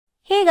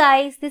Hey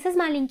guys, this is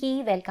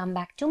Malinki. Welcome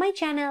back to my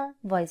channel,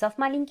 Voice of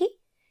Malinki.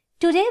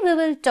 Today we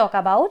will talk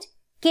about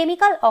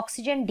chemical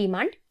oxygen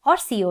demand or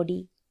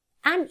COD.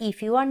 And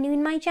if you are new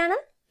in my channel,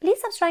 please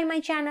subscribe my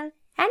channel.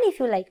 And if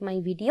you like my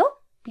video,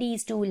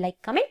 please do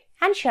like, comment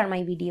and share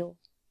my video.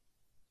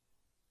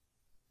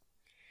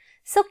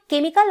 So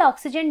chemical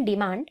oxygen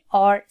demand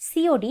or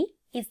COD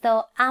is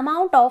the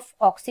amount of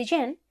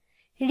oxygen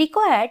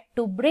required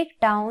to break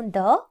down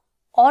the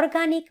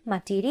organic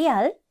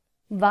material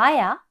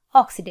via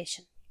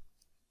oxidation.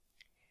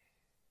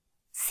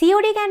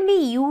 COD can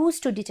be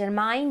used to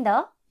determine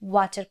the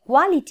water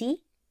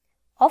quality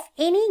of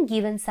any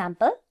given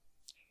sample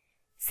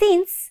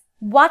since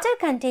water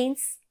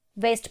contains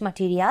waste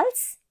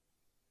materials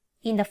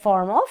in the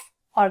form of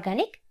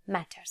organic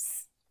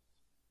matters.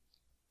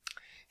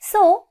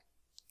 So,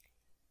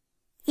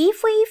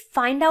 if we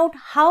find out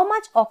how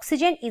much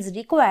oxygen is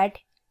required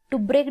to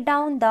break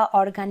down the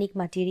organic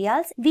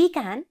materials, we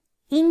can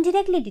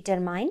indirectly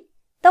determine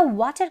the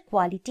water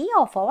quality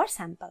of our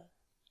sample.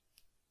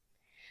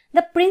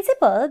 The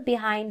principle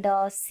behind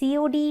the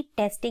COD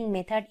testing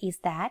method is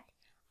that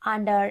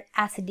under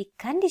acidic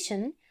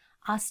condition,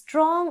 a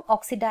strong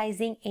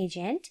oxidizing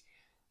agent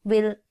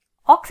will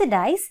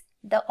oxidize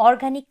the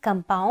organic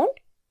compound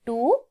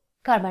to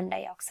carbon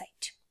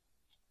dioxide.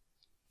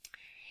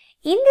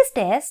 In this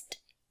test,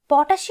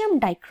 potassium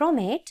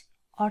dichromate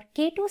or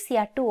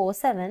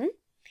K2Cr2O7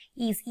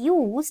 is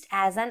used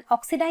as an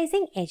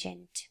oxidizing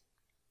agent.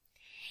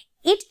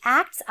 It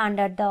acts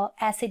under the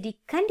acidic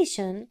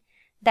condition,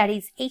 that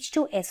is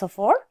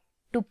H2SO4,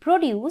 to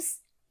produce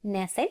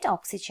nascent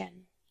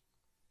oxygen.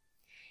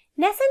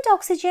 Nascent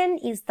oxygen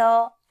is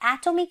the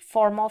atomic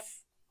form of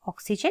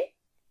oxygen.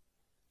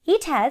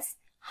 It has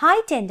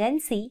high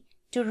tendency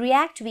to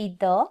react with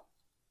the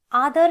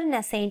other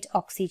nascent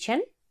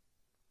oxygen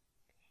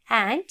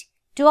and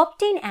to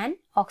obtain an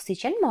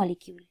oxygen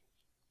molecule.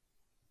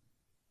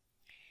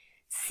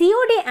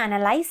 COD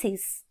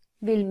analysis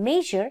will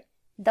measure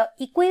the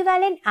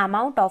equivalent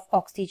amount of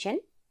oxygen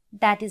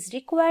that is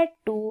required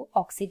to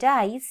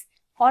oxidize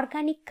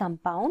organic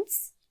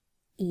compounds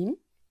in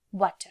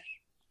water.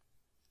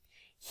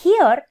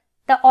 Here,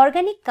 the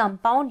organic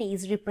compound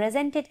is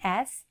represented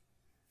as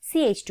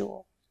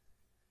CH2O.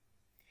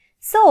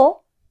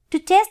 So, to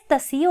test the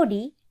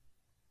COD,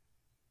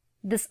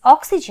 this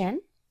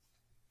oxygen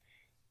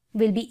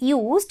will be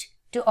used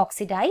to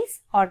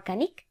oxidize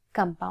organic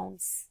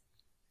compounds.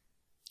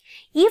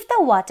 If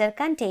the water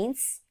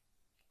contains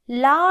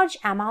large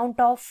amount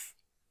of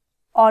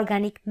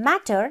organic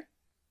matter,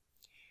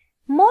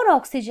 more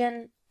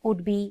oxygen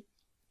would be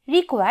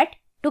required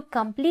to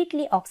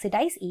completely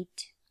oxidize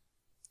it.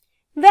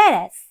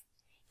 Whereas,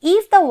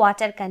 if the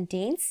water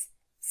contains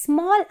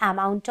small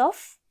amount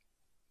of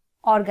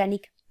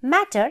organic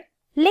matter,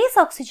 less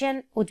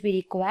oxygen would be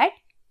required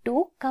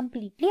to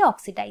completely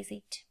oxidize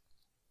it.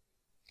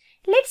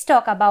 Let's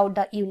talk about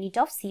the unit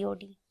of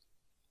COD.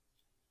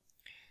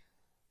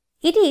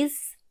 It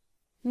is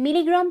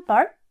milligram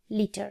per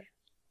liter.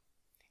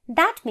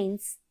 That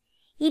means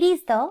it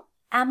is the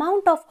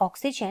amount of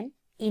oxygen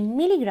in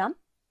milligram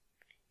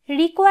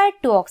required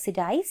to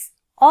oxidize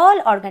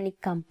all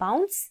organic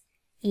compounds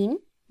in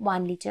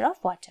 1 liter of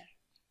water.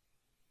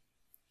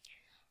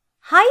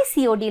 High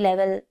COD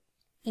level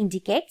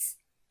indicates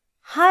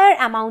higher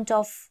amount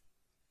of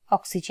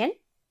oxygen.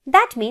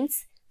 That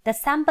means the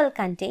sample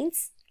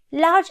contains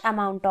large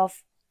amount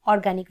of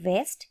organic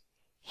waste.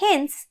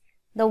 Hence,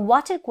 the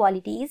water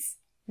quality is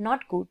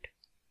not good.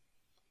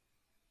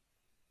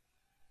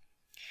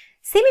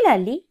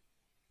 Similarly,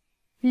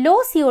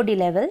 low COD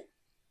level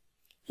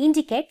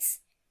indicates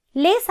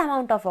less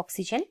amount of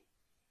oxygen.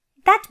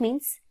 That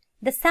means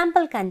the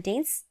sample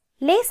contains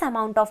less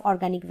amount of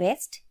organic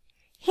waste.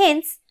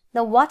 Hence,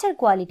 the water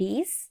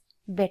quality is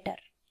better.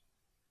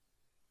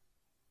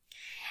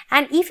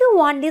 And if you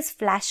want this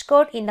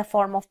flashcard in the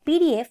form of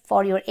PDF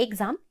for your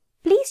exam,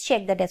 please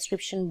check the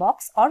description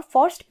box or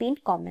first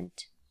pinned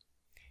comment.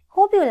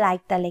 Hope you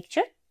liked the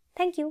lecture.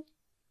 Thank you.